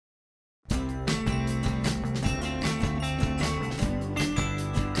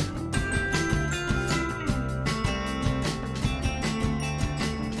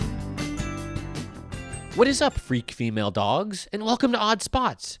What is up, freak female dogs, and welcome to Odd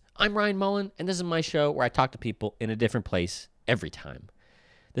Spots. I'm Ryan Mullen, and this is my show where I talk to people in a different place every time.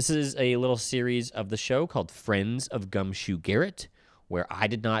 This is a little series of the show called Friends of Gumshoe Garrett, where I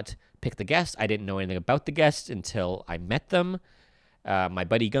did not pick the guest. I didn't know anything about the guests until I met them. My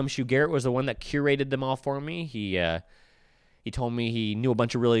buddy Gumshoe Garrett was the one that curated them all for me. He told me he knew a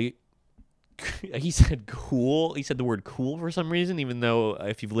bunch of really... He said cool. He said the word cool for some reason, even though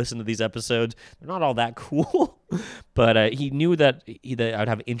if you've listened to these episodes, they're not all that cool. But he knew that I would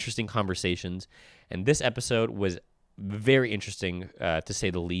have interesting conversations. And this episode was very interesting, to say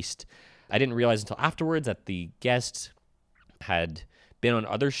the least. I didn't realize until afterwards that the guest had been on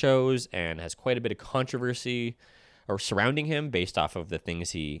other shows and has quite a bit of controversy surrounding him based off of the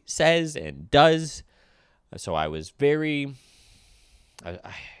things he says and does. So I was very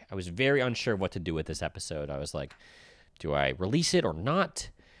unsure of what to do with this episode. I was like, do I release it or not?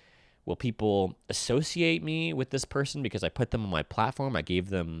 Will people associate me with this person because I put them on my platform? I gave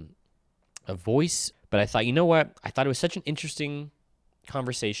them a voice. But I thought, you know what? I thought it was such an interesting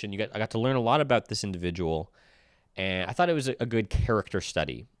conversation. I got to learn a lot about this individual, and I thought it was a good character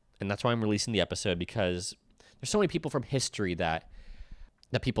study. And that's why I'm releasing the episode, because there's so many people from history that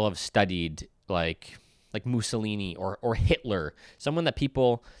people have studied, like Mussolini or Hitler, someone that the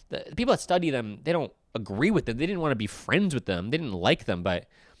people that study them, they don't agree with them. They didn't want to be friends with them. They didn't like them, but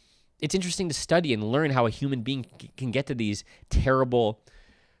it's interesting to study and learn how a human being can get to these terrible,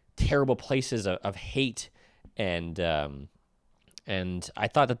 terrible places of hate. And I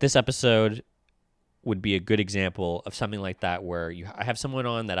thought that this episode would be a good example of something like that, where I have someone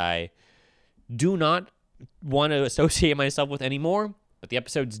on that I do not want to associate myself with anymore. But the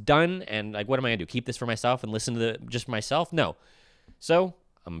episode's done, and what am I going to do? Keep this for myself and listen to just myself? No. So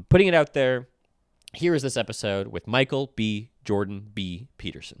I'm putting it out there. Here is this episode with Michael B. Jordan B.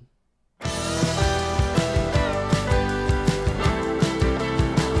 Peterson.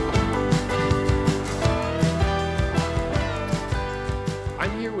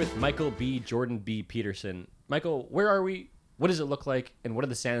 I'm here with Michael B. Jordan B. Peterson. Michael, where are we? What does it look like? And what are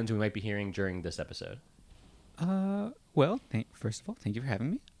the sounds we might be hearing during this episode? Well, first of all, thank you for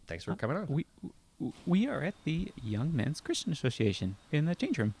having me. Thanks for coming on. We are at the Young Men's Christian Association in the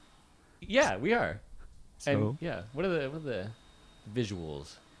change room. Yeah, we are. So, and yeah, what are the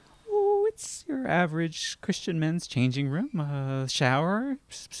visuals? Oh, it's your average Christian men's changing room. Shower,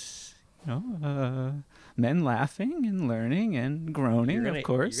 men laughing and learning and groaning, of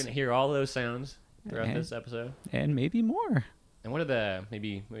course. You're gonna hear all those sounds throughout this episode, and maybe more. And what are the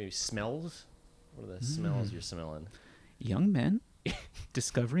maybe smells? What are the smells you're smelling? Young men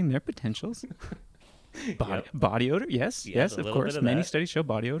discovering their potentials. Body odor, yes, of course. Many studies show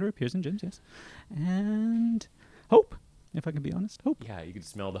body odor appears in gyms, yes. And hope, if I can be honest. Hope. Yeah, you can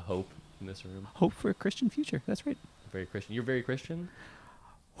smell the hope in this room. Hope for a Christian future, that's right. Very Christian. You're very Christian?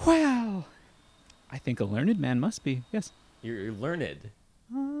 Well, I think a learned man must be, yes. You're learned?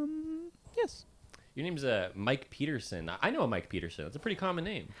 Yes. Your name's Mike Peterson. I know a Mike Peterson. That's a pretty common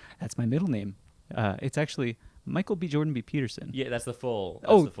name. That's my middle name. It's actually Michael B. Jordan B. Peterson. Yeah, that's the full.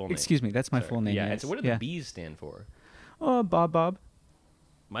 That's the full name. Excuse me. That's my full name. Yeah. Yes. So what do the B's stand for? Bob.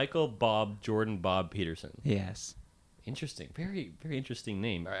 Michael Bob Jordan Bob Peterson. Yes. Interesting. Very, very interesting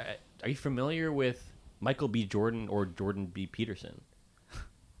name. Are you familiar with Michael B. Jordan or Jordan B. Peterson?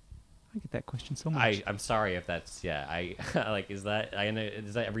 I get that question so much. I'm sorry if that's is that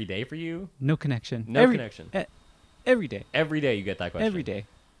every day for you? No connection. Connection. Every day. Every day you get that question. Every day.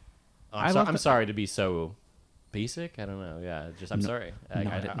 I'm sorry to be so basic. I don't know. Yeah, I'm sorry. I'm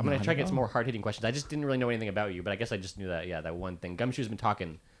gonna try to get some more hard-hitting questions. I just didn't really know anything about you, but I guess I just knew that. Yeah, that one thing. Gumshoe's been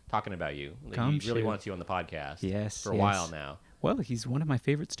talking about you. He really wants you on the podcast. Yes. For a while now. Well, he's one of my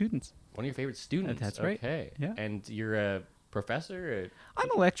favorite students. One of your favorite students. That's right. Okay. Yeah. And you're a professor?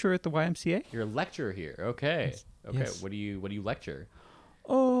 I'm a lecturer at the YMCA. You're a lecturer here. Okay. Yes. Okay. Yes. What do you lecture?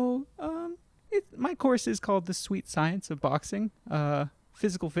 My course is called The Sweet Science of Boxing,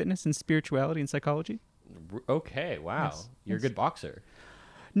 Physical Fitness and Spirituality and Psychology. Okay. Wow. Yes. You're a good boxer.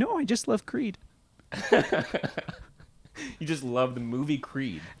 No, I just love Creed. You just love the movie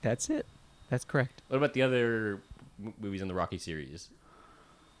Creed. That's it. That's correct. What about the other movies in the Rocky series?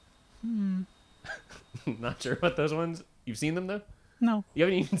 Not sure about those ones. You've seen them though? No. You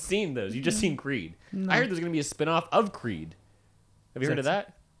haven't even seen those. You've just seen Creed. No. I heard there's going to be a spin-off of Creed. Have you heard of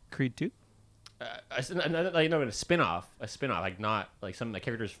that? Creed 2? A spin-off, like not like some of the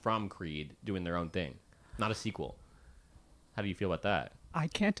characters from Creed doing their own thing, not a sequel. How do you feel about that? I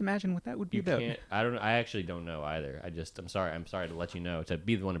can't imagine what that would be about. I actually don't know either. I'm sorry to let you know, to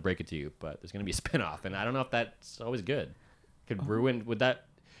be the one to break it to you, but there's going to be a spin-off, and I don't know if that's always good. Could ruin, would that,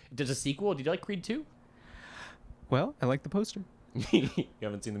 does a sequel, did you like Creed 2? Well, I like the poster. You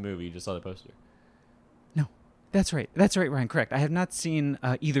haven't seen the movie, you just saw the poster. No, that's right. That's right, Ryan. Correct. I have not seen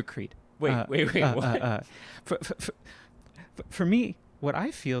either Creed. Wait, what? For me, what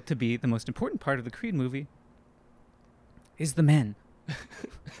I feel to be the most important part of the Creed movie is the men.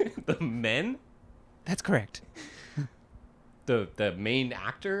 The men? That's correct. The main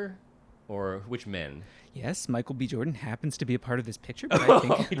actor? Or which men? Yes, Michael B. Jordan happens to be a part of this picture, but I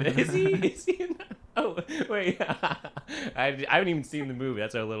think... Is he? Is he in that? Oh, wait. I haven't even seen the movie.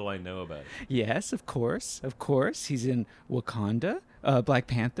 That's how little I know about it. Yes, of course. Of course. He's in Wakanda, Black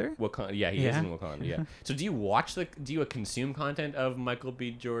Panther. Wakanda. Yeah, he is in Wakanda, yeah. So do you consume content of Michael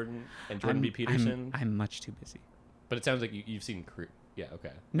B. Jordan and Jordan B. Peterson? I'm much too busy. But it sounds like you've seen Creed. Yeah,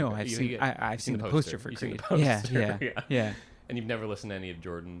 okay. No, okay. I've seen the poster for Creed. Yeah. And you've never listened to any of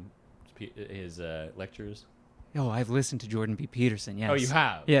Jordan, his lectures? Oh, I've listened to Jordan B. Peterson, yes. Oh, you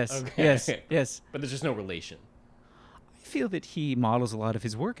have? Yes, okay. yes. But there's just no relation. I feel that he models a lot of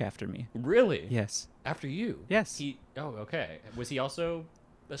his work after me. Really? Yes. After you? Yes. Oh, okay. Was he also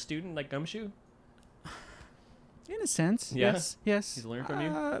a student like Gumshoe? In a sense, yeah? yes. He's learned from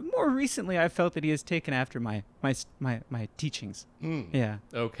you? More recently, I felt that he has taken after my teachings. Yeah.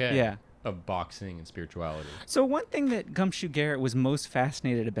 Okay. Yeah. Of boxing and spirituality. So one thing that Gumshoe Garrett was most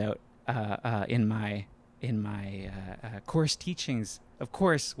fascinated about in my course teachings, of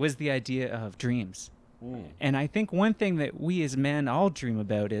course, was the idea of dreams. And I think one thing that we as men all dream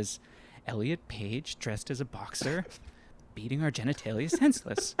about is Elliot Page dressed as a boxer beating our genitalia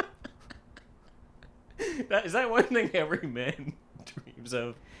senseless. Is that one thing every man dreams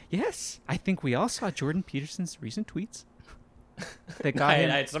of? Yes. I think we all saw Jordan Peterson's recent tweets. That got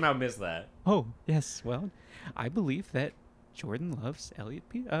him. I somehow missed that. Oh, yes. Well, I believe that Jordan loves Elliot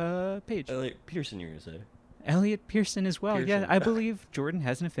Page. Elliot Pearson, you're going to say? Elliot Pearson as well. Pearson. Yeah, I believe Jordan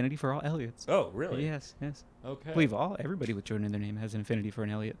has an affinity for all Elliots. Oh, really? Yes. Okay. I believe everybody with Jordan in their name has an affinity for an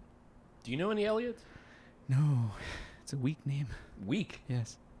Elliot. Do you know any Elliots? No, it's a weak name. Weak?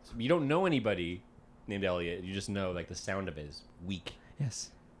 Yes. So you don't know anybody named Elliot. You just know like the sound of it is weak.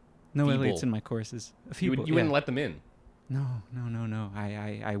 Yes. No Feeble. Elliots in my courses. You wouldn't let them in? No.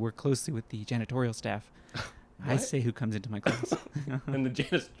 I work closely with the janitorial staff. I say who comes into my class. And the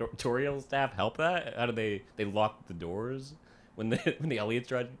janitorial staff help that? How do they lock the doors when the Elliots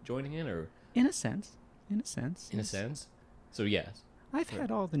try joining in, or? In a sense. In a sense. So yes. I've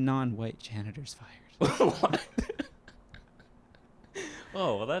had all the non-white janitors fired. What?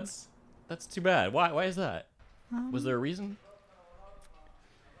 Oh, well, that's too bad. Why is that? Was there a reason?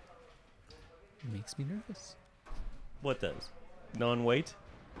 It makes me nervous. What does? Non-white?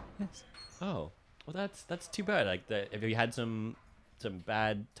 Yes. Oh, well, that's too bad. Like, have you had some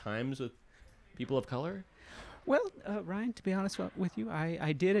bad times with people of color? Well, Ryan, to be honest with you,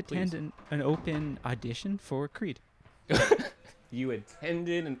 I did attend an open audition for Creed. You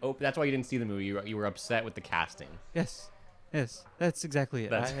attended an open... That's why you didn't see the movie. You were upset with the casting. Yes, that's exactly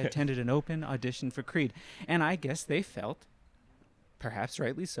it. I attended an open audition for Creed, and I guess they felt, perhaps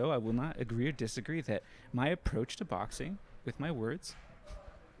rightly so, I will not agree or disagree, that my approach to boxing with my words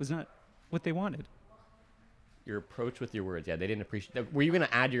was not what they wanted. Your approach with your words, yeah, they didn't appreciate... Were you going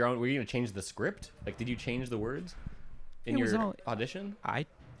to add your own... Were you going to change the script? Like, did you change the words in your audition? I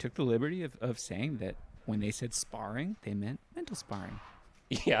took the liberty of saying that when they said sparring, they meant mental sparring.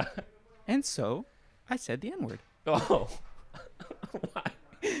 Yeah. And so I said the N-word. Oh. Why?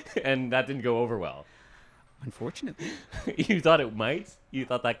 And that didn't go over well. Unfortunately. You thought it might? You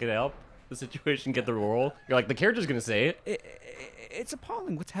thought that could help the situation get the role? You're like, the character's going to say it. It's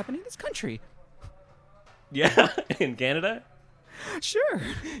appalling what's happening in this country. Yeah? In Canada? Sure.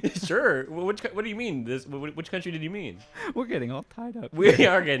 Sure. What do you mean? Which country did you mean? We're getting all tied up. We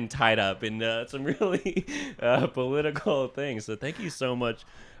are getting tied up in some really political things. So thank you so much.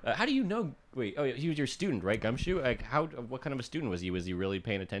 How do you know? Wait, he was your student, right, Gumshoe? Like, what kind of a student was he? Was he really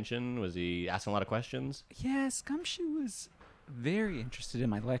paying attention? Was he asking a lot of questions? Yes, Gumshoe was very interested in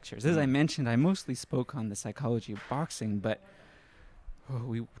my lectures. As I mentioned, I mostly spoke on the psychology of boxing, but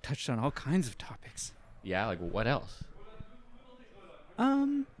we touched on all kinds of topics. Yeah, like what else?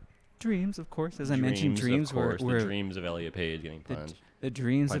 Dreams, of course. As I mentioned, dreams were the dreams of Elliot Page getting punched. The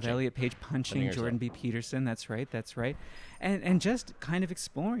dreams of Elliot Page punching Jordan B. Peterson. That's right. And just kind of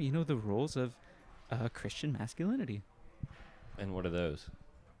exploring, the roles of Christian masculinity. And what are those?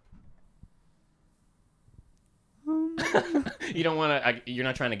 You don't want to. You're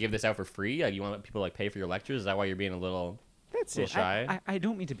not trying to give this out for free. You want people to pay for your lectures. Is that why you're being a little? That's it. Shy? I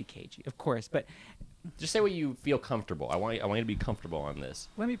don't mean to be cagey, of course, but just say what you feel comfortable. I want you to be comfortable on this.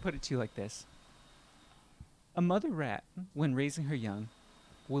 Let me put it to you like this: a mother rat, when raising her young,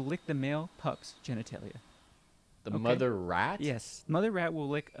 will lick the male pup's genitalia. The mother rat? Yes. Mother rat will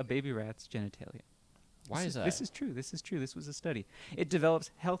lick a baby rat's genitalia. Why is that? This is true. This is true. This was a study. It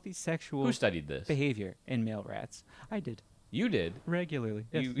develops healthy sexual Who studied this? behavior in male rats. I did. You did? Regularly.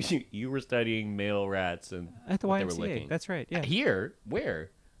 Yes. You were studying male rats and At the what they YMCA. were licking. That's right. Yeah. Here?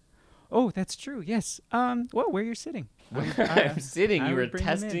 Where? Oh, that's true. Yes. Well, where you're sitting. I'm sitting. I You were would bring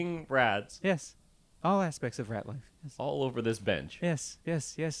them in. testing rats Yes. All aspects of rat life. Yes. all over this bench. Yes.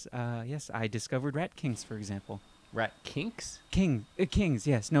 Yes. Yes. Yes. I discovered rat kinks, for example. Rat kinks? Kings.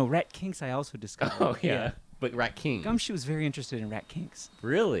 Yes. No, rat kinks. I also discovered. Oh yeah. But rat king. Gumshoe was very interested in rat kinks.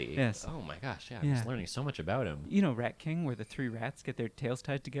 Really? Yes. Oh my gosh. Yeah. I'm Yeah. just learning so much about him. You know Rat King, where the 3 rats get their tails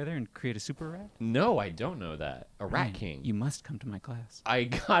tied together and create a super rat? No, I don't know that. A rat Ryan, king. You must come to my class. I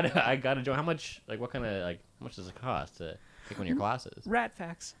gotta join. How much? Like, what kind of like? How much does it cost to take one of your classes? Rat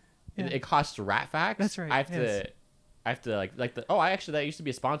facts. Yeah. It costs rat facts. That's right, I have yes. to like the. Oh, I actually that used to be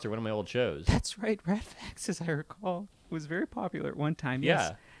a sponsor of one of my old shows. That's right. Rat facts, as I recall, was very popular at one time.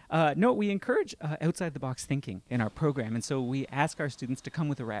 Yeah. Yes. No, we encourage outside the box thinking in our program, and so we ask our students to come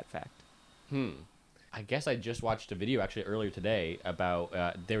with a rat fact. I guess I just watched a video actually earlier today about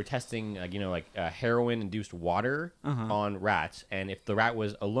they were testing heroin-induced water on rats, and if the rat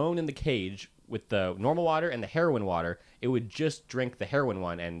was alone in the cage with the normal water and the heroin water, it would just drink the heroin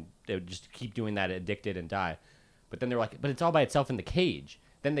one, and they would just keep doing that, addicted, and die. But then they're like, but it's all by itself in the cage.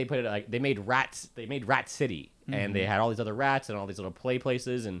 Then they put it like they made Rat City, and they had all these other rats and all these little play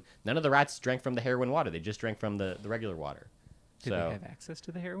places, and none of the rats drank from the heroin water. They just drank from the regular water. Did they have access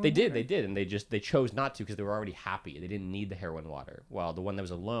to the heroin? They water? did, and they chose not to because they were already happy. They didn't need the heroin water. While the one that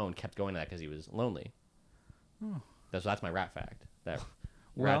was alone kept going to that because he was lonely. Oh. That's my rat fact. That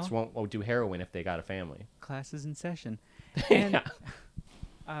Well- rats won't do heroin if they got a family. Class is in session. And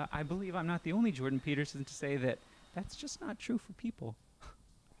Yeah. I believe I'm not the only Jordan Peterson to say that that's just not true for people.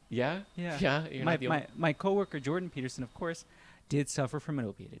 Yeah. Yeah. Yeah. You're not the only- My coworker Jordan Peterson, of course, did suffer from an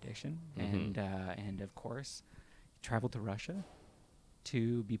opiate addiction, Mhm. and of course, traveled to Russia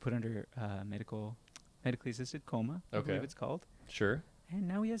to be put under medically assisted coma. I Okay. believe it's called. Sure. And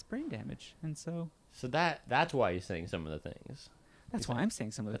now he has brain damage, and so So that's why he's saying some of the things. that's why I'm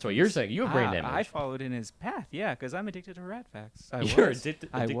saying some of the. That's what you're things. saying. You have brain I damage. followed in his path, yeah, because I'm addicted to rat facts. You're was. addicted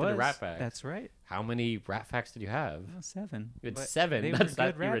I to was. rat facts. That's right. How many rat facts did you have? Well, 7. You had But 7. They were That's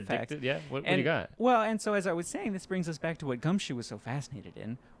good that. You're rat facts. addicted. Yeah. What do And- you got? Well, and so as I was saying, this brings us back to what Gumshoe was so fascinated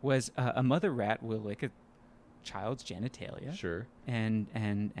in, was a mother rat will lick a child's genitalia, Sure. and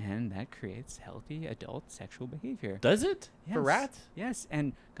that creates healthy adult sexual behavior. Does it for Yes. rats? Yes,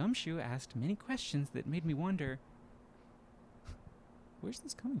 and Gumshoe asked many questions that made me wonder, where's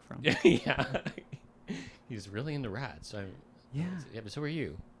this coming from? Yeah. He's really into rats. Yeah. Yeah, but so are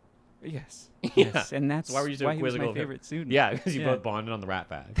you. Yes. Yeah. Yes, and that's So why were you so he was my quizzical of him? favorite student. Yeah, because you Yeah. both bonded on the rat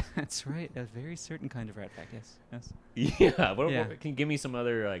fact. That's right. A very certain kind of rat fact. Yes. Yes. Yeah. Yeah. Can you give me some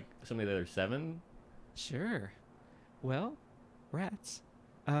other some of the other 7? Sure. Well, rats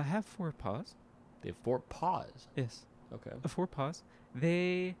have 4 paws. They have 4 paws. Yes. Okay. 4 paws.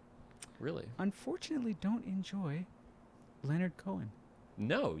 They Really? unfortunately don't enjoy Leonard Cohen.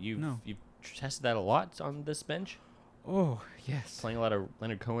 No. No. You've tested that a lot on this bench, Oh, yes. playing a lot of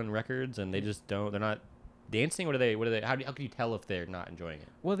Leonard Cohen records, and they just don't. They're not dancing. What are they? How can you tell if they're not enjoying it?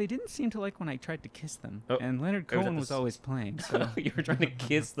 Well, they didn't seem to like when I tried to kiss them. Oh, And Leonard it was at Cohen the was s- always playing. So You were trying to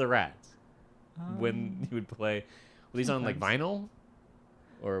kiss the rats when um, you would play. Were these on like sometimes. vinyl,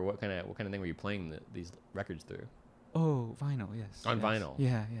 or what kind of thing were you playing these records through? Oh, vinyl, yes. On yes. vinyl.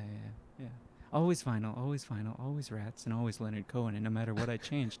 Yeah. Always vinyl, always rats, and always Leonard Cohen. And no matter what I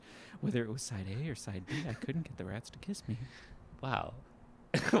changed, whether it was side A or side B, I couldn't get the rats to kiss me. Wow.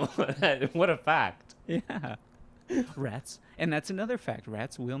 What a fact. Yeah. Rats. And that's another fact.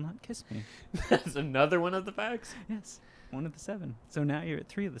 Rats will not kiss me. That's another one of the facts. Yes. 1 of the 7. So now you're at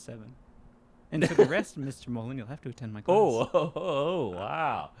 3 of the 7. And for the rest, Mr. Mullen, you'll have to attend my class. Oh,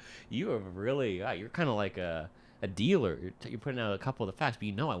 wow. You are really, you're kind of like a dealer. You're putting out a couple of the facts, but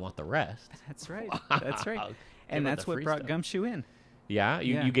I want the rest. That's right. That's right. Wow. And Give up that's the what free brought stuff. Gumshoe in. Yeah?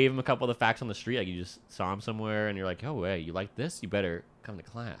 Yeah. You gave him a couple of the facts on the street. Like you just saw him somewhere and you're like, oh, hey, you like this? You better come to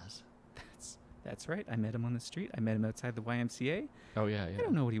class. That's right. I met him on the street. I met him outside the YMCA. Oh, yeah, I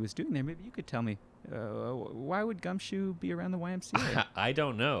don't know what he was doing there. Maybe you could tell me. Why would Gumshoe be around the YMCA? I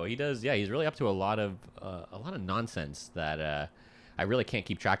don't know. He does. Yeah, he's really up to a lot of nonsense that I really can't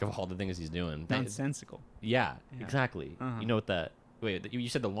keep track of all the things he's doing. Nonsensical. Yeah, Yeah. exactly. Uh-huh. You know what that? Wait, you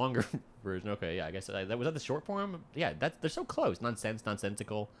said the longer version. Okay, yeah, I guess that was that the short form. Yeah, they're so close.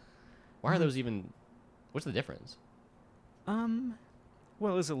 Nonsensical. Why are those even? What's the difference?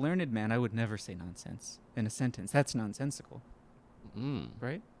 Well, as a learned man, I would never say nonsense in a sentence. That's nonsensical, Mm.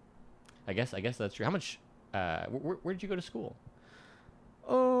 right? I guess that's true. How much where did you go to school?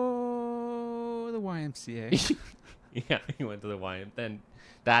 Oh, the YMCA. Yeah, you went to the YM. Then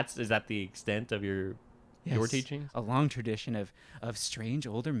is that the extent of your teaching? A long tradition of strange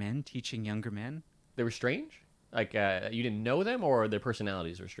older men teaching younger men. They were strange? Like you didn't know them, or their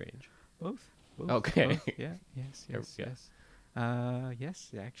personalities were strange? Both. Okay. Both. Yeah. Yes. Yes.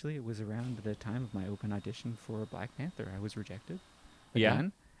 Actually, it was around the time of my open audition for Black Panther. I was rejected.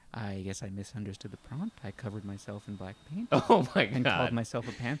 Again. I guess I misunderstood the prompt. I covered myself in black paint. Oh my god! And called myself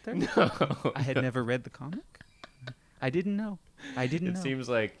a panther. No. I had never read the comic. I didn't know. It seems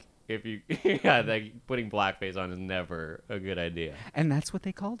like if you, like putting blackface on is never a good idea. And that's what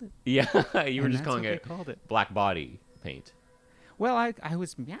they called it. Yeah, you were just calling it black body paint. Well, I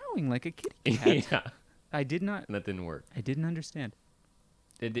was meowing like a kitty cat. Yeah. I did not. And that didn't work. I didn't understand.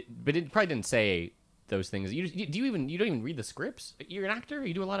 But it probably didn't say those things. You don't even read the scripts? You're an actor?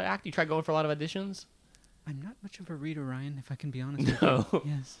 You do a lot of acting? You try going for a lot of auditions? I'm not much of a reader, Ryan, if I can be honest with you.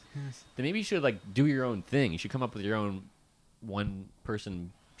 Yes. Then maybe you should do your own thing. You should come up with your own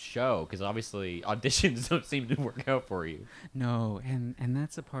one-person show, because obviously auditions don't seem to work out for you. No, and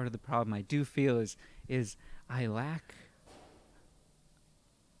that's a part of the problem I do feel is I lack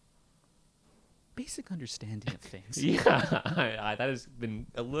basic understanding of things. Yeah, that has been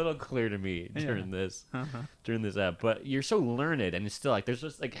a little clear to me during this app. But you're so learned, and it's still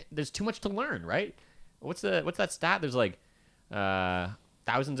there's too much to learn, right? What's that stat? There's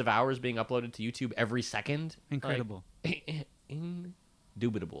thousands of hours being uploaded to YouTube every second. Incredible.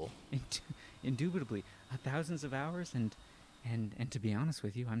 Indubitable. Indubitably, thousands of hours, and to be honest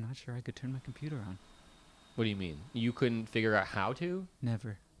with you, I'm not sure I could turn my computer on. What do you mean? You couldn't figure out how to?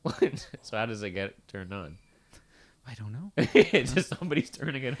 Never. So how does it get turned on? I don't know. It's just somebody's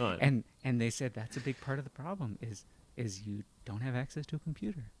turning it on. And they said that's a big part of the problem is you don't have access to a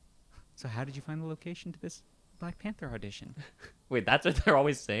computer. So how did you find the location to this Black Panther audition? Wait, that's what they're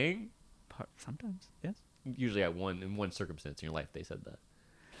always saying? Sometimes, yes. Usually in one circumstance in your life they said that.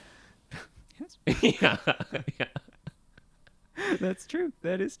 Yes. Yeah. That's true.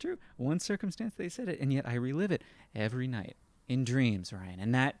 That is true. One circumstance they said it, and yet I relive it every night in dreams, Ryan.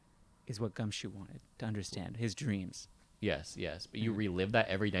 And that is what Gumshoe wanted to understand, his dreams. Yes. But you relive that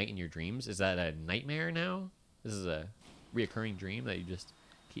every night in your dreams? Is that a nightmare now? This is a reoccurring dream that you just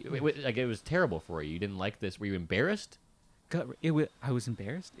keep... it was terrible for you. You didn't like this. Were you embarrassed? I was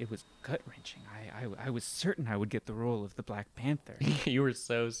embarrassed. It was gut-wrenching. I was certain I would get the role of the Black Panther. You were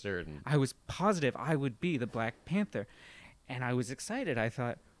so certain. I was positive I would be the Black Panther. And I was excited. I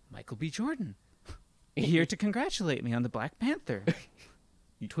thought, Michael B. Jordan, here to congratulate me on the Black Panther.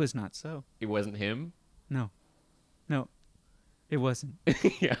 'Twas not so. It wasn't him? No, it wasn't.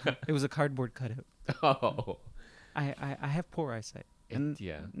 Yeah. It was a cardboard cutout. Oh. I have poor eyesight. And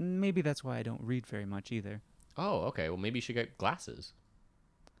maybe that's why I don't read very much either. Oh, okay. Well, maybe you should get glasses.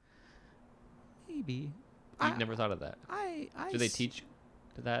 Maybe. I never thought of that. Do they teach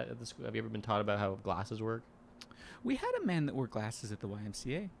that at the school? Have you ever been taught about how glasses work? We had a man that wore glasses at the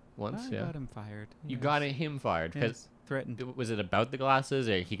YMCA. Once, I got him fired. You got him fired because threatened. Was it about the glasses,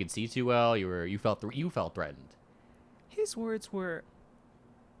 or he could see too well? You felt threatened. His words were,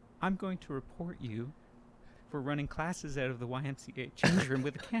 "I'm going to report you for running classes out of the YMCA change room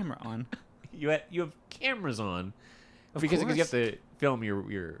with a camera on." You have cameras on because you have to film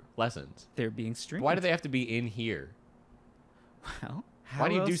your lessons. They're being streamed. Why do they have to be in here? Well, why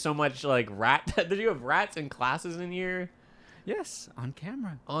do you do so much rat? Did you have rats in classes in here? Yes, on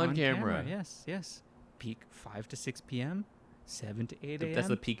camera. On camera. Yes. Peak 5 to 6 p.m., 7 to 8 a.m. That's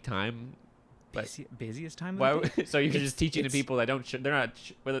the peak time. Busiest time of the day. So you're just teaching the people that don't. They're not.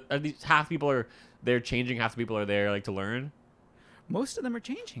 Are these half people are they're changing? Half the people are there to learn. Most of them are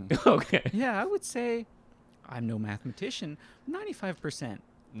changing. Okay. Yeah, I would say, I'm no mathematician. 95%.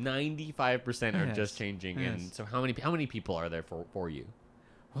 95% are just changing, and so how many people are there for you?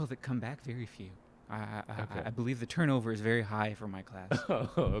 Well, that come back, very few. I believe the turnover is very high for my class. Oh,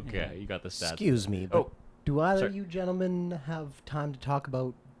 okay. Yeah. You got the stats. Excuse me, but do either of you gentlemen have time to talk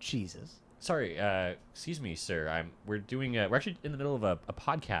about Jesus? Sorry, excuse me, sir. We're actually in the middle of a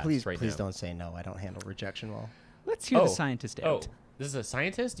podcast please now. Please don't say no. I don't handle rejection well. Let's hear the scientist out. Oh, this is a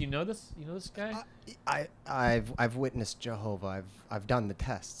scientist? You know this? You know this guy? I've witnessed Jehovah. I've done the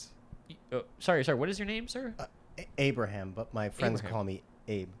tests. Sorry. What is your name, sir? Abraham, but my friends call me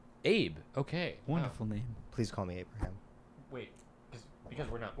Abe. Abe. Okay. Wonderful name. Please call me Abraham. Wait, because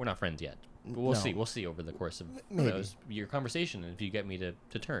we're not friends yet. We'll see. We'll see over the course of your conversation, if you get me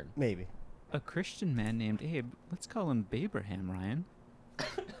to turn. Maybe. A Christian man named Abe. Let's call him Babraham, Ryan.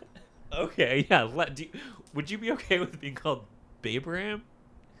 Okay. Yeah. Would you be okay with being called Babraham?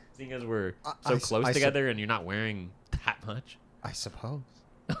 Seeing as we're so close together and you're not wearing that much. I suppose.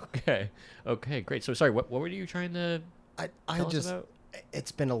 Okay, great. So sorry, what were you trying to tell us about?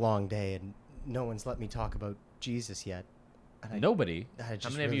 It's been a long day and no one's let me talk about Jesus yet. Nobody? How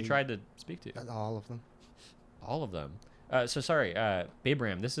many have you tried to speak to? All of them. All of them. So sorry,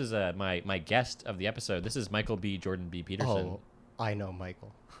 Abraham, this is my guest of the episode. This is Michael B. Jordan B. Peterson. Oh, I know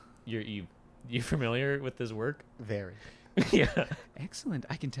Michael. You familiar with his work? Very. Yeah. Excellent.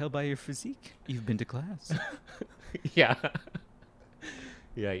 I can tell by your physique. You've been to class. Yeah.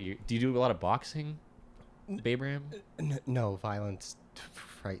 Yeah. Do you do a lot of boxing, Abraham? No, violence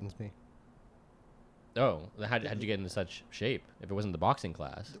frightens me. Oh, how'd you get into such shape if it wasn't the boxing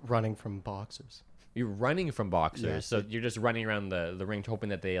class? Running from boxers. You're running from boxers, Yes, so you're just running around the ring hoping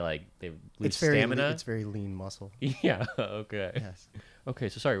that they lose stamina? It's very lean muscle. Yeah, okay. Yes. Okay,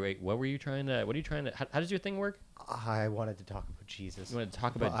 so sorry, wait, what are you trying to, how does your thing work? I wanted to talk about Jesus. You want to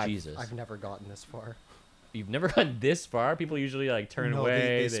talk about Jesus? I've never gotten this far. You've never gotten this far? People usually turn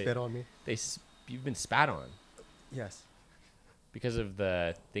away. They spit on me. You've been spat on. Yes. Because of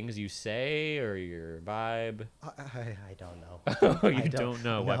the things you say or your vibe? I don't know. Oh, you don't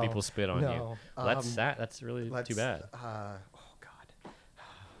know why people spit on you. No. Well, that's sad. That's really too bad. Oh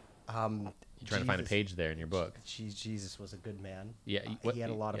God. You're trying to find a page there in your book. Jesus was a good man. Yeah. He had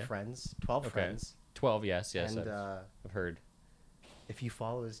a lot of friends. 12 friends. 12, yes. And I've heard. if you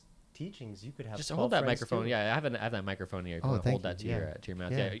follow his teachings, you could have. Just 12 hold that friends microphone. too. Yeah, I have that microphone here. Oh, Hold that to you. your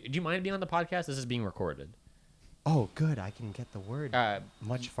mouth. Yeah. Yeah. Do you mind being on the podcast? This is being recorded. Oh, good. I can get the word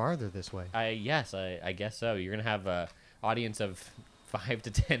much farther this way. Yes, I guess so. You're gonna have a audience of 5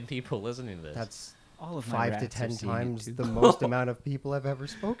 to 10 people listening to this. That's All of my 5 to rats are 10 seeing it times too. the most amount of people I've ever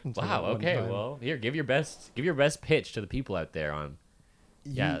spoken to. Wow. at one Okay. time. Well, here, give your best pitch to the people out there on,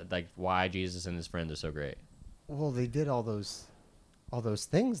 like why Jesus and his friends are so great. Well, they did all those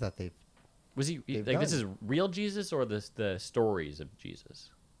things that they've. Was he They've like this done. is real Jesus or the stories of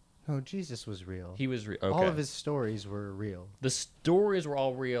Jesus? No, Jesus was real. He was real. Okay. All of his stories were real. The stories were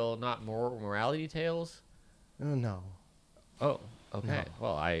all real, not morality tales. Oh no. Oh, okay. No.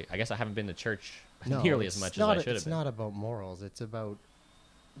 Well, I guess I haven't been to church No, nearly as it's much as not I should have It's been. not about morals. It's about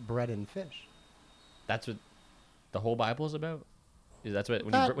bread and fish. That's what the whole Bible is about. That's what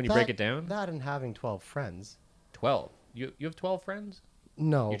when you break it down. That and having 12 friends. 12. You have 12 friends.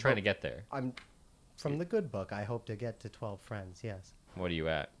 No. You're trying but to get there. I'm from the good book. I hope to get to 12 friends. Yes. What are you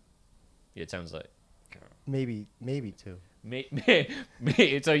at? It sounds like. Maybe 2.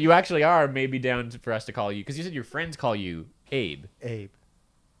 So you actually are maybe down for us to call you because you said your friends call you Abe. Abe.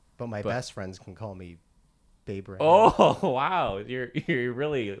 But my best friends can call me Babe Ray. Oh wow, you're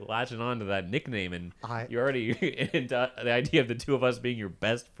really latching on to that nickname, and you're already into the idea of the two of us being your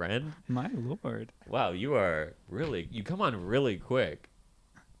best friend. My lord. Wow, you come on really quick.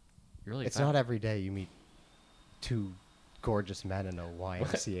 You're really. It's fast. not every day you meet 2 gorgeous men in a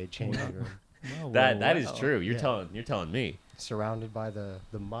YMCA changing room, That is true. You're Yeah. telling me. surrounded by the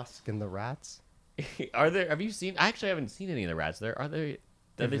musk and the rats. Have you seen? I actually haven't seen any of the rats. Are they?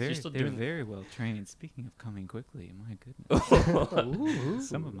 They're very well trained. Speaking of coming quickly, my goodness.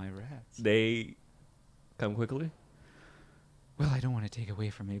 Some of my rats. They come quickly. Well, I don't want to take away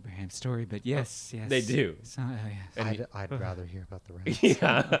from Abraham's story, but yes. They do. So, yes. I'd rather hear about the rats.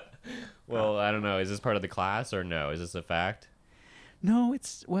 Yeah. Well, I don't know. Is this part of the class or no? Is this a fact? No,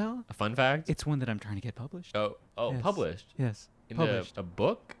 a fun fact? it's one that I'm trying to get published. Oh, Yes. published? Yes, In published. a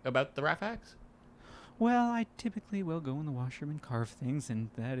book about the rat facts? Well, I typically will go in the washroom and carve things, and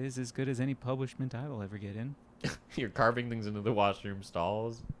that is as good as any publishment I will ever get in. You're carving things into the washroom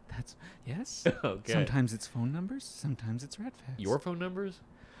stalls? Yes. Okay. Sometimes it's phone numbers, sometimes it's rat facts. Your phone numbers?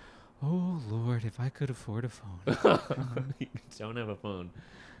 Oh, Lord, if I could afford a phone. You don't have a phone.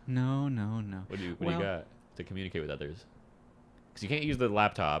 No. What do you Well- got to communicate with others? Because you can't use the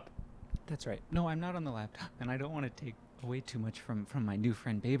laptop. That's right. No, I'm not on the laptop, and I don't want to take away too much from my new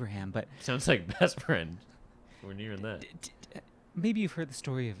friend Abraham, but Sounds like best friend. We're nearing that. maybe you've heard the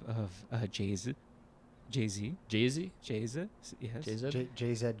story of Jay-Z. Jay-Z? Yes. Jay-Z?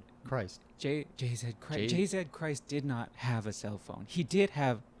 JZ Christ. J.Z. Christ. J.Z. Christ did not have a cell phone. He did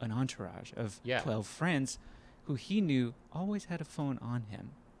have an entourage of 12 friends who he knew always had a phone on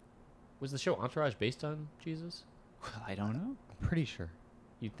him. Was the show Entourage based on Jesus? Well, I don't know. I'm pretty sure.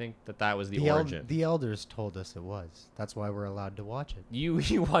 You'd think that was the origin. The elders told us it was. That's why we're allowed to watch it. You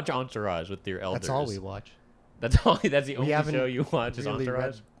watch Entourage with your elders. That's all we watch. That's the We only haven't show you watch is really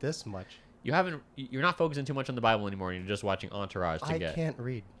Entourage? read this much. You're not focusing too much on the Bible anymore. You're just watching Entourage I can't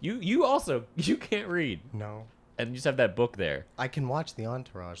read. You also can't read. No. And you just have that book there. I can watch the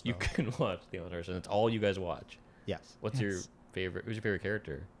Entourage, though. You can watch the Entourage, and it's all you guys watch. Yes. What's your favorite? Who's your favorite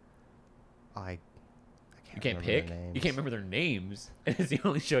character? I You can't remember pick. their names. You can't remember their names. It's the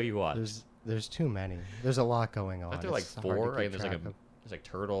only show you watch. There's too many. There's a lot going on. Aren't there like It's hard to 4? keep Right? There's track of. there's like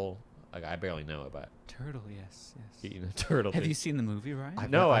Turtle. Like I barely know about Turtle, yes. Turtle. Have you seen the movie, Ryan?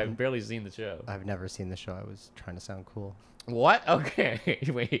 No, I've- I've barely seen the show. I've never seen the show. I was trying to sound cool. What? Okay,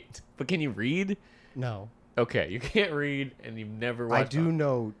 wait. But can you read? No. Okay, you can't read, and you've never watched. I do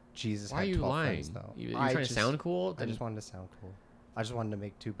know Jesus Why are had you 12 lying? friends, though. You I trying to sound cool? I just wanted to sound cool. I just wanted to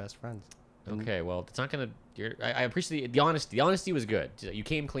make 2 best friends. And Okay, well, it's not gonna. I appreciate the honesty. The honesty was good. You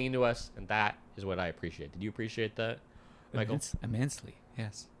came clean to us, and that is what I appreciate. Did you appreciate that, Michael? Immensely,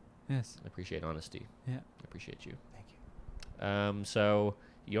 yes. Yes. I appreciate honesty. Yeah. I appreciate you. Thank you. So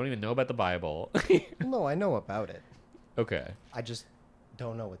you don't even know about the Bible. No, I know about it. Okay. I just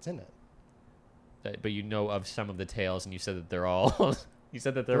don't know what's in it. But you know of some of the tales, and you said that they're all. You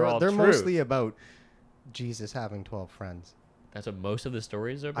said that they're all They're true. mostly about Jesus having 12 friends. That's what most of the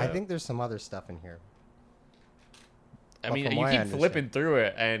stories are about. I think there's some other stuff in here. I Well, mean, from you what I keep understand. flipping through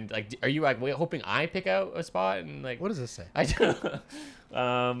it, and like, are you like hoping I pick out a spot and like? What does this say? I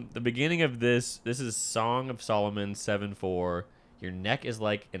don't. The beginning of this is Song of Solomon 7:4. Your neck is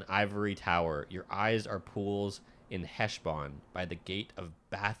like an ivory tower. Your eyes are pools in Heshbon by the gate of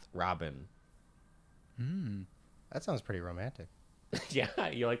Bath Rabban. Hmm. That sounds pretty romantic. Yeah,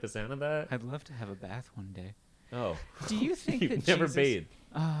 you like the sound of that? I'd love to have a bath one day. Oh, Do you think you've that never Jesus... bathed?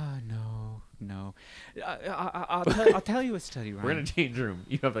 No. I'll tell you a study, Ryan. We're in a change room.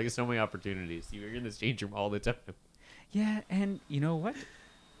 You have like so many opportunities. You're in this change room all the time. Yeah, and you know what?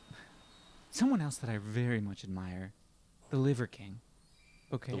 Someone else that I very much admire, the Liver King.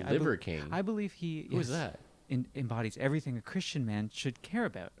 Okay. The Liver King? I believe he Who is that? Embodies everything a Christian man should care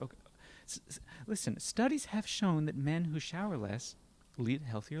about. Okay. Listen, studies have shown that men who shower less lead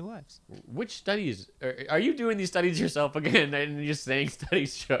healthier lives. Which studies? Are you doing these studies yourself again and you're just saying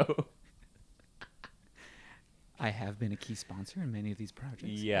studies show? I have been a key sponsor in many of these projects.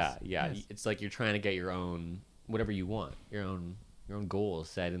 Yeah. Yes. It's like you're trying to get your own, whatever you want, your own goals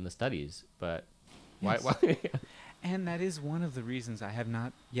set in the studies. But Yes. why? And that is one of the reasons I have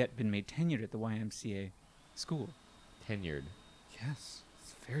not yet been made tenured at the YMCA school. Tenured. Yes.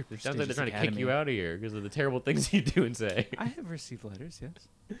 It's very It sounds like they're prestigious trying to kick academy. you out of here because of the terrible things you do and say. I have received letters,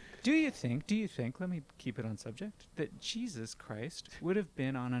 yes. Do you think, let me keep it on subject, that Jesus Christ would have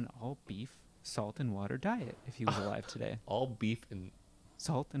been on an all beef, salt and water diet if he was alive today? All beef and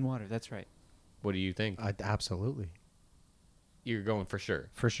Salt and water, that's right. what do you think? Absolutely. You're going for sure.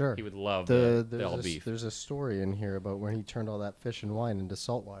 For sure. He would love the all beef. There's a story in here about when he turned all that fish and wine into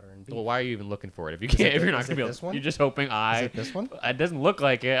salt water and beef. Well, why are you even looking for it if you can't? If you're not is going to it be this able, one? you're just hoping Is it this one? It doesn't look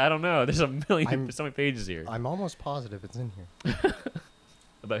like it. I don't know. There's so many pages here I'm almost positive it's in here.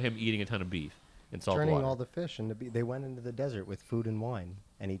 about him eating a ton of beef and salt Turning water. all the fish into beef. They went into the desert with food and wine,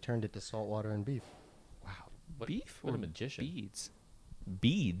 and he turned it to salt water and beef. Wow. What, Beef What or a magician. beads?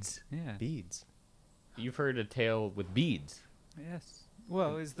 Beads. Yeah. Beads. You've heard a tale with beads. Yes.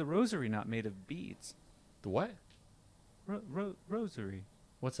 Well, is the rosary not made of beads? The what? Rosary.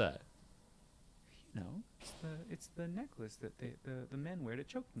 What's that? You know, it's the necklace that the men wear to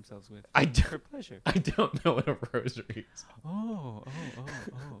choke themselves with I for don't, pleasure. I don't know what a rosary is. Oh.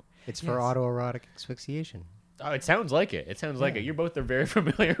 It's for Yes. autoerotic asphyxiation. Oh, it sounds like it. It sounds like Yeah. it. You both are very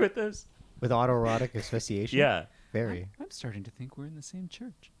familiar with this. With autoerotic asphyxiation? Yeah. Very. I'm starting to think we're in the same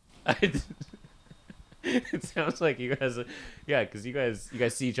church. It sounds like you guys, yeah, because you guys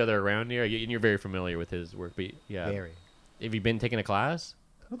see each other around here, and you're very familiar with his work. But yeah, Very. have you been taking a class?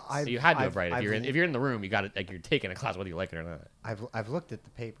 You had to have, right? If you're in the room, you got it. Like you're taking a class, whether you like it or not. I've looked at the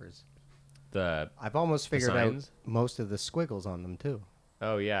papers. The I've almost figured out signs? most of the squiggles on them too.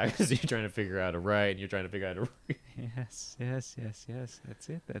 oh yeah, because you're trying to figure out a right, and you're trying to figure out a read. Yes.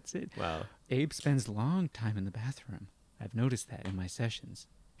 That's it. Wow. Abe spends long time in the bathroom. I've noticed that in my sessions.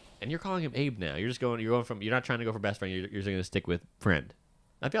 And you're calling him Abe now. You're going from. You're not trying to go for best friend. You're just going to stick with friend.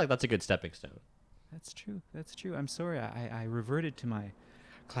 I feel like that's a good stepping stone. That's true. I'm sorry. I reverted to my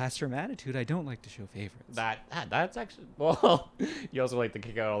classroom attitude. I don't like to show favorites. That's actually well. You also like to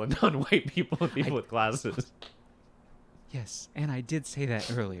kick out all the non-white people and people with glasses. Yes, and I did say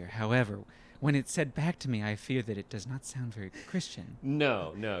that earlier. However, when it's said back to me, I fear that it does not sound very Christian.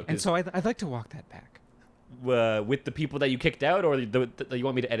 No. And so I'd like to walk that back. With the people that you kicked out, or you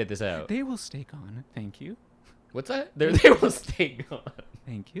want me to edit this out? They will stay gone. Thank you. What's that? They will stay gone.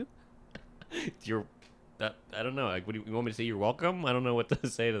 Thank you. You're. I don't know. Like, what do you want me to say? You're welcome. I don't know what to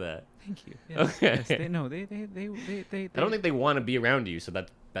say to that. Thank you. Yes, Okay. Yes, they I don't think they want to be around you, so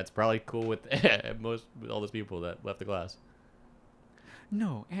that's probably cool with with all those people that left the class.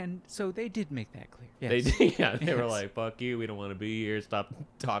 No, and so they did make that clear. They Yes. did, yeah. They were Yes. like, "Fuck you, we don't want to be here. Stop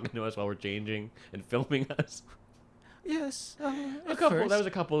talking to us while we're changing and filming us." Yes. A couple. That was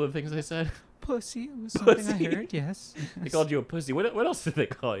a couple of things they said. pussy. It was something Pussy. I heard. Yes. They called you a pussy. What else did they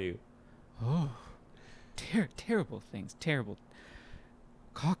call you? Oh, terrible things. Terrible.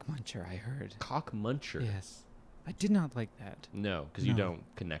 Cock muncher, I heard. Cock muncher. Yes. I did not like that. No, because you No.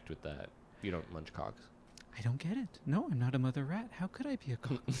 don't connect with that. You don't munch cocks. I don't get it. No, I'm not a mother rat. How could I be a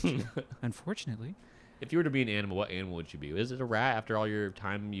cock muncher? Unfortunately. If you were to be an animal, what animal would you be? Is it a rat after all your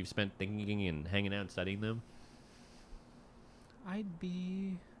time you've spent thinking and hanging out and studying them? I'd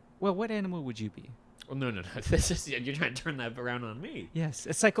be... Well, what animal would you be? Oh, no. This is, you're trying to turn that around on me. Yes,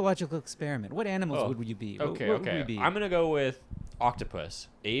 a psychological experiment. What animals Oh, would you be? Okay, What would okay. we be? I'm going to go with octopus.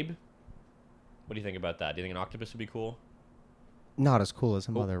 Abe? What do you think about that? Do you think an octopus would be cool? Not as cool as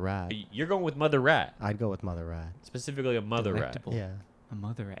a mother rat. You're going with mother rat. I'd go with mother rat. Specifically a mother Delectable. Yeah. A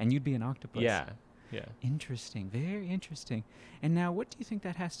mother rat. And you'd be an rat. octopus. Yeah. Yeah. Interesting. Very interesting. And now, what do you think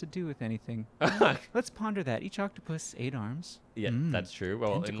that has to do with anything? Let's ponder that. Each octopus, 8 arms. Yeah, Mm. that's true.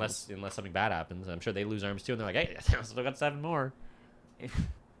 Well, Tentacles. unless something bad happens, I'm sure they lose arms too, and they're like, "Hey, I still got 7 more."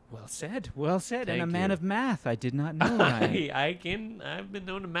 Well said. Well said. And Thank a man you. of math. I did not know that. I've been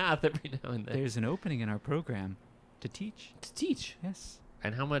known to math every now and then. There's an opening in our program to teach. To teach. Yes.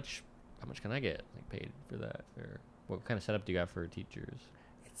 And how much can I get paid for that, or what kind of setup do you got for teachers?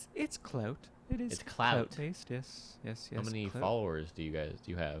 It's clout. It is It's clout. based. Yes. Yes. Yes. How many clout. followers do you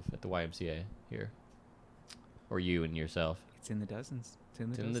have at the YMCA here, or you and yourself? It's in the dozens. It's in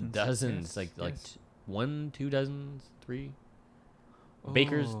the It's dozens. in the dozens, Yes, like yes. 1, 2 dozens, 3.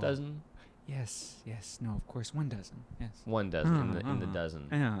 Baker's Oh. dozen. Yes. Yes. No. Of course, 1 dozen. Yes. 1 dozen in the Uh-huh. dozen.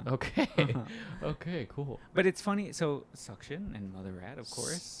 Yeah. Okay. Uh-huh. Okay. Cool. But it's funny. So suction and mother rat, of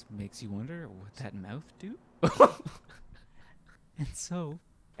course, makes you wonder what that mouth do. And so,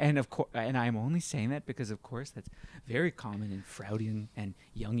 and of course, and I'm only saying that because, of course, that's very common in Freudian and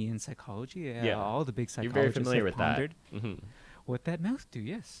Jungian psychology. Yeah. All the big You're psychologists very familiar have with pondered that. Hmm. what that mouth do.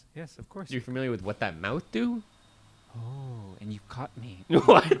 Yes. Yes. Of course. You're familiar with what that mouth do? Oh, and you've caught me. What?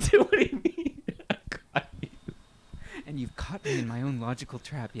 What do you mean? Got you. And you've caught me in my own logical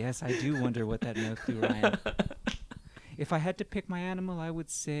trap. Yes, I do wonder what that mouth do, Ryan. If I had to pick my animal, I would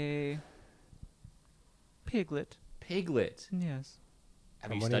say piglet. Piglet. Yes. Have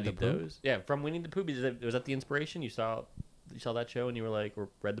From you Winnie the studied Pooh? those? Yeah, from Winnie the Pooh. Was that the inspiration? You saw that show and you were like, or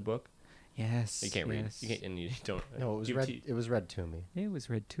read the book? Yes. You can't read. yes. You can't, and you don't. No, it was you- read. you- It was read to me It was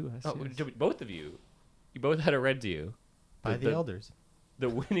read to us. Oh, yes. both of you. You both had it read to you. by the elders. The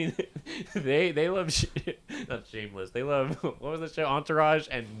Winnie, they love not Shameless. They love what was the show? Entourage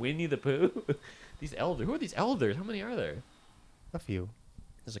and Winnie the Pooh. These elders. Who are these elders? How many are there? A few.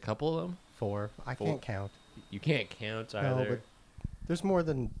 There's a couple of them. 4. I 4. can't count. You can't count No, either. but there's more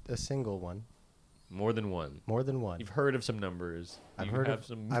than a single one. More than one. More than one. You've heard of some numbers. I've You heard have of.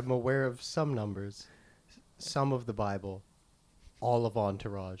 some. I'm aware of some numbers, some of the Bible, all of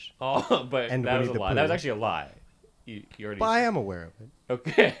Entourage. Oh, but and that was Winnie a the lie. That was Pooh. actually a lie. You already. But I am aware of it.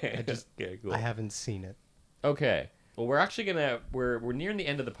 Okay. I just- okay. Cool. I haven't seen it. Okay. Well, we're actually gonna we're nearing the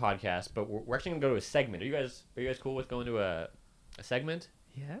end of the podcast, but we're actually gonna go to a segment. Are you guys cool with going to a segment?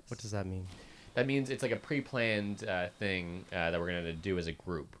 Yes. What does that mean? That means it's like a pre-planned thing that we're gonna do as a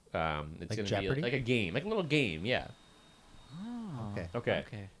group. It's Like gonna Jeopardy? be like a game, like a little game. Yeah. Oh. Okay. Okay.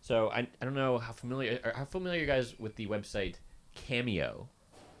 Okay. So I don't know how familiar you guys with the website Cameo.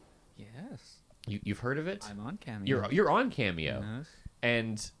 Yes. You've heard of it? I'm on Cameo. You're on Cameo. Yes.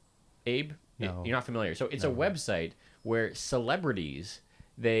 And Abe, No. you're not familiar. So it's a No. website where celebrities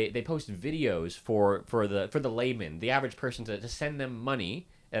they post videos for the layman, the average person, to send them money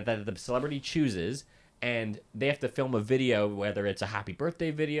that the celebrity chooses, and they have to film a video, whether it's a happy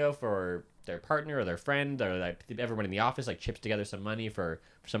birthday video for their partner or their friend, or like everyone in the office like chips together some money for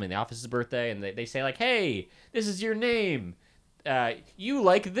somebody in the office's birthday, and they say like, hey, this is your name. You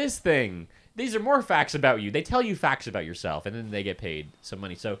like this thing. These are more facts about you. They tell you facts about yourself, and then they get paid some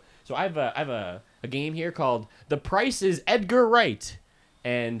money. So I have a game here called The Price is Edgar Wright.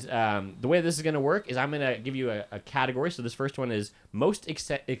 And the way this is going to work is I'm going to give you a category. So this first one is most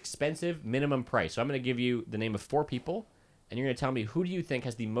expensive minimum price. So I'm going to give you the name of 4 people, and you're going to tell me who do you think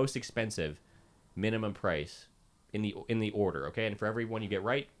has the most expensive minimum price in the order, okay? And for every one you get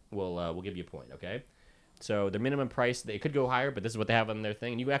right, we'll give you a point, okay? So their minimum price, they could go higher, but this is what they have on their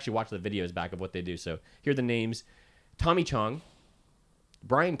thing. And you can actually watch the videos back of what they do. So here are the names: Tommy Chong,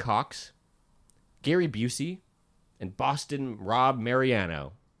 Brian Cox, Gary Busey, and Boston Rob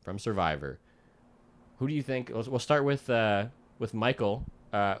Mariano from Survivor. Who do you think? We'll start with Michael.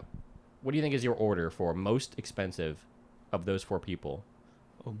 What do you think is your order for most expensive of those 4 people?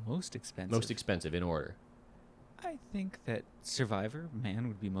 Oh, most expensive. Most expensive in order. I think that Survivor Man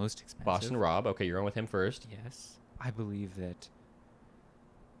would be most expensive. Boston Rob. Okay, you're on with him first. Yes. I believe that.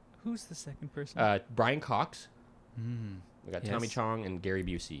 Who's the second person? Brian Cox. Hmm. We got Tommy Yes. Chong and Gary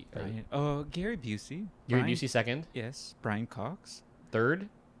Busey. Gary Busey. Gary Brian- Busey second. Yes. Brian Cox Third.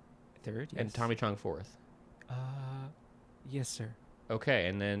 third. Yes. And Tommy Chong fourth. Yes, sir. Okay,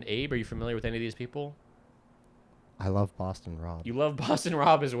 and then Abe, are you familiar with any of these people? I love Boston Rob. You love Boston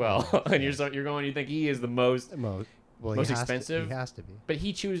Rob as well, and Yes. you're going. You think he is the most, Well, most he has expensive? he has to be. but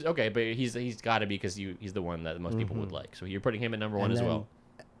he choose. Okay, but he's got to be because he's the one that most people would Mhm. like. So you're putting him at number one And as then- well.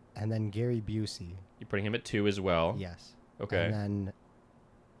 And then Gary Busey. You're putting him at 2 as well. Yes. Okay. And then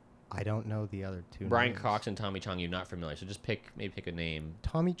I don't know the other two. Brian names. Cox and Tommy Chong, you're not familiar. So just pick a name.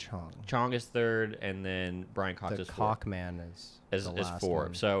 Tommy Chong. Chong is third, and then Brian Cox The is fourth. Cock Man is Is the last four.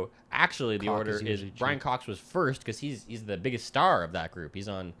 one. So actually, the Cock order is is usually Brian cheap. Cox was first because he's the biggest star of that group. He's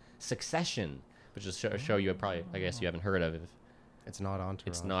on Succession, which is a show you probably, I guess, you haven't heard of. It's not Entourage.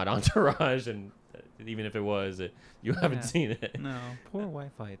 It's not Entourage, and even if it was, you haven't Yeah. seen it. No. Poor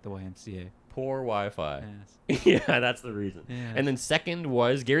Wi-Fi at the YMCA. Poor Wi-Fi. Yes. Yeah, that's the reason. Yes. And then second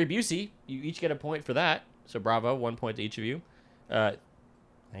was Gary Busey. You each get a point for that. So bravo, 1 point to each of you.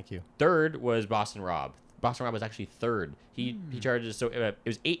 Thank you. Third was Boston Rob. Boston Rob was actually third. He charges it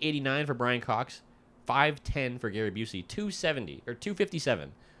was $8.89 for Brian Cox, $5.10 for Gary Busey, $2.57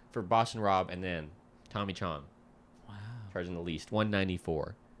 for Boston Rob, and then Tommy Chong Wow. charging the least,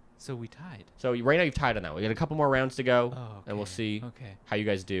 $1.94. So we tied. So right now you've tied on that. We got a couple more rounds to go, Oh, and we'll okay. see Okay. how you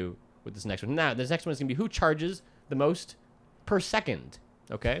guys do with this next one. Now, this next one is going to be who charges the most per second,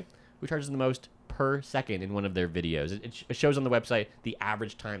 okay? Who charges the most per second in one of their videos. It shows on the website the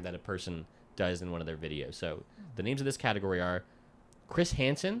average time that a person does in one of their videos. So the names of this category are Chris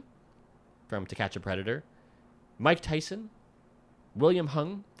Hansen from To Catch a Predator, Mike Tyson, William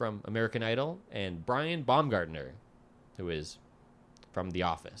Hung from American Idol, and Brian Baumgartner, who is from The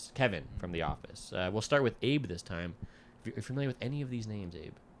Office. Kevin from The Office. We'll start with Abe this time. If you're familiar with any of these names,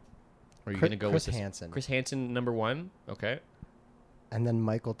 Abe, or are you going to go Chris with this? Hansen. Chris Hansen, number 1. Okay. And then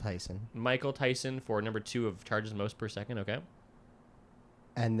Michael Tyson. Michael Tyson for number 2 of charges most per second. Okay.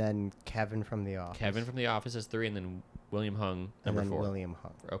 And then Kevin from The Office. Kevin from The Office is 3, and then William Hung, and number then 4. William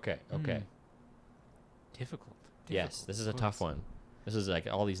Hung. Okay. Okay. Difficult. Yes, this is a Close. tough one. This is like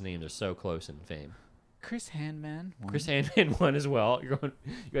all these names are so close in fame. Chris Handman. One. Chris Hansen 1 as well. You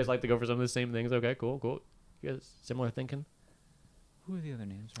guys like to go for some of the same things? Okay, cool. You guys similar thinking? Who are the other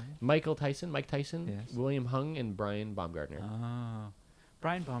names, right? Mike Tyson, Yes. William Hung, and Brian Baumgartner. Oh.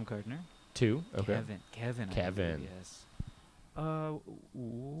 Brian Baumgartner. 2. Okay. Kevin. I Kevin. believe, yes.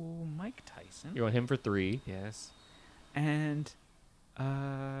 Mike Tyson. You want him for 3. Yes. And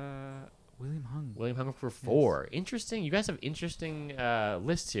William Hung. William Hung for 4. Interesting. You guys have interesting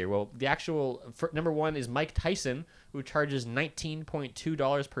lists here. Well, the actual number 1 is Mike Tyson, who charges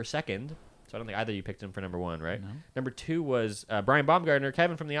 $19.2 per second. So I don't think either of you picked him for number 1, right? No. Number 2 was Brian Baumgartner,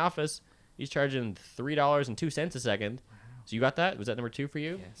 Kevin from The Office. He's charging $3.02 a second. So you got that? Was that number 2 for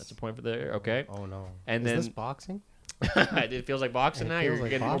you? Yes. That's a point for there. Okay. Oh no. And is then this boxing? it feels like boxing It now. feels You're like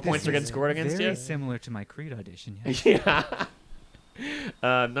getting more boxing. points are getting This is scored against Very you. similar to my Creed audition. Yeah.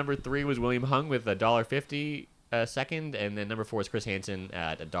 Yeah. Number 3 was William Hung with $1.50 a second, and then number 4 is Chris Hansen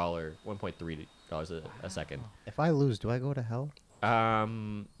at $1.3 a second. If I lose, do I go to hell?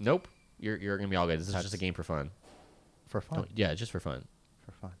 Nope. You're gonna be all good. This is just a That's- game for fun. For fun. Oh, yeah, just for fun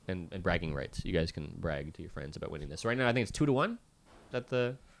For fun. and bragging rights. You guys can brag to your friends about winning this. So right now, I think it's 2-1. Is that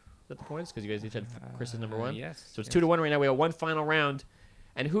the points? Because you guys each had Chris is number 1. Yes. So it's yes. 2-1 right now. We have one final round.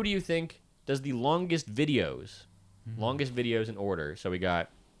 And who do you think does the longest videos? Longest videos in order. So we got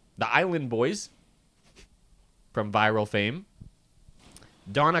the Island Boys from viral fame.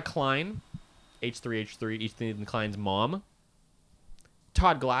 Donna Klein, H3H3, Ethan Klein's mom.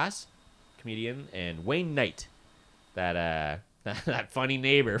 Todd Glass, comedian, and Wayne Knight, that funny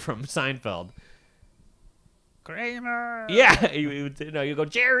neighbor from Seinfeld. Kramer. Yeah, you go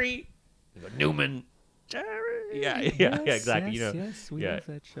Jerry, you go Newman. Jerry. Yeah, exactly. Yes, you know, yes, we yeah. love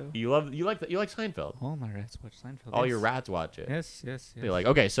that show. you like Seinfeld. All my rats watch Seinfeld. All yes. your rats watch it. Yes, yes, yes. They're like,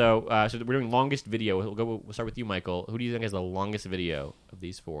 okay, so we're doing longest video. We'll start with you, Michael. Who do you think has the longest video of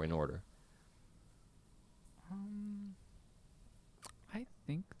these 4 in order? I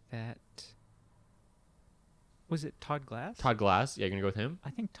think that was it. Todd Glass. Todd Glass. Yeah, you're gonna go with him. I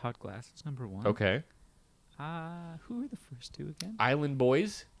think Todd Glass is number 1. Okay. Who are the first 2 again? Island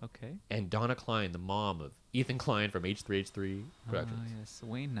Boys Okay. and Donna Klein, the mom of Ethan Klein from H3H3 Productions. Yes.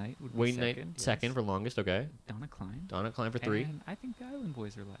 Wayne Knight would Wayne be Knight second. second yes. for longest. Okay. Donna Klein. Donna Klein for 3. And I think the Island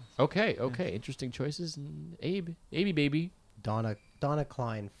Boys are last. Okay. Interesting choices. And Abe baby. Donna Donna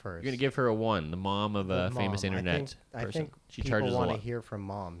Klein first. You're gonna give her a 1, the mom of a The famous mom. internet I person. think She people charges a want to lot. hear from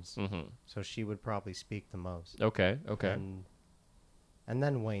moms, Mm-hmm. so she would probably speak the most. Okay. And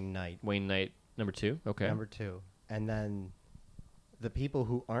then Wayne Knight, Wayne Knight, number 2. Okay. number 2, and then the people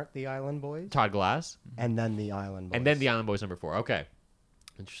who aren't the Island Boys, Todd Glass. and then the Island Boys, And then the Island Boys, number 4. Okay.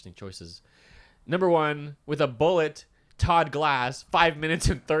 Interesting choices. Number 1, with a bullet, Todd Glass, 5 minutes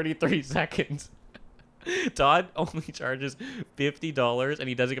and 33 seconds. Todd only charges $50, and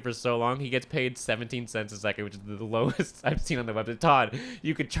he does it for so long. He gets paid 17 cents a second, which is the lowest I've seen on the website. Todd,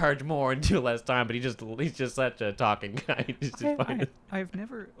 you could charge more and do less time, but he's just such a talking guy. He's just fine. I've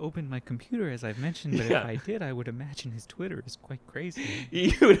never opened my computer, as I've mentioned, but Yeah. if I did, I would imagine his Twitter is quite crazy.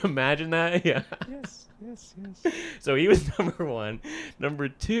 You would imagine that? Yeah. Yes. So he was number 1. Number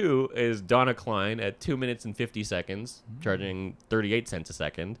 2 is Donna Klein at 2 minutes and 50 seconds, charging 38 cents a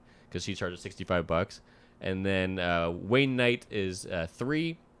second because she charges $65. And then Wayne Knight is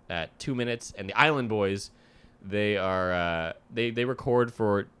 3 at 2 minutes, and the Island Boys, they are they record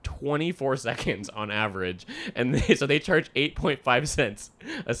for 24 seconds on average, and so they charge 8.5 cents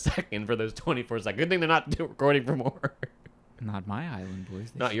a second for those 24 seconds. Good thing they're not recording for more. Not my Island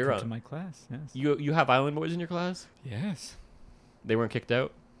Boys. They Not should your come own. to my class. Yes. You have Island Boys in your class? Yes. They weren't kicked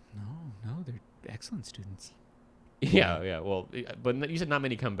out? No, they're excellent students. Yeah. Well, but you said not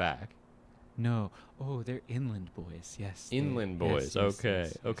many come back. No. Oh, they're Inland Boys. Yes. Inland yes, Boys. yes, Okay.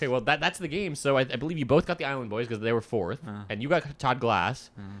 yes, Okay. yes. Well, that's the game. So I believe you both got the Island Boys because they were 4th, and you got Todd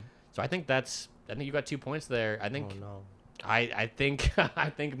Glass. So I think you got 2 points there. I think Oh no. I think I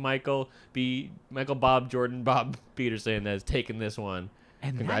think Michael Bob Jordan Bob Peterson has taken this one.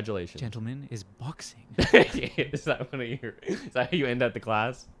 And Congratulations. that, gentlemen, is boxing. Is that one of your? Is that how you end out the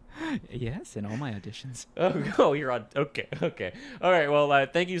class? Yes, in all my auditions. Oh, you're on. Okay. All right. Well,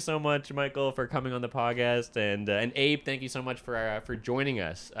 thank you so much, Michael, for coming on the podcast, and Abe, thank you so much for joining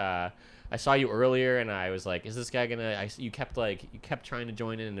us. I saw you earlier, and I was like, "Is this guy gonna?" You kept trying to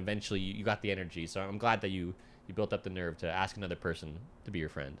join in, and eventually you got the energy. So I'm glad that you built up the nerve to ask another person to be your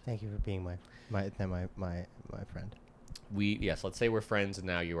friend. Thank you for being my friend. Let's say we're friends, and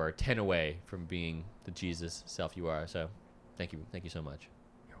now you are 10 away from being the Jesus self you are. So, thank you so much.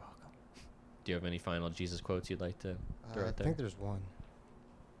 You're welcome. Do you have any final Jesus quotes you'd like to throw I out there? think there's one.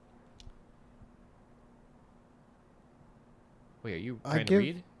 Wait, are you I trying to give-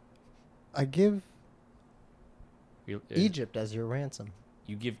 read? I give Is- Egypt as your ransom.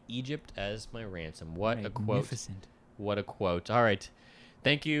 You give Egypt as my ransom. What a quote. Magnificent. What a quote. All right.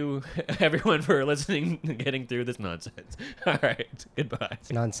 Thank you, everyone, for listening and getting through this nonsense. All right. Goodbye.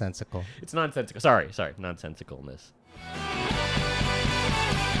 It's nonsensical. It's nonsensical. Sorry. Nonsensicalness.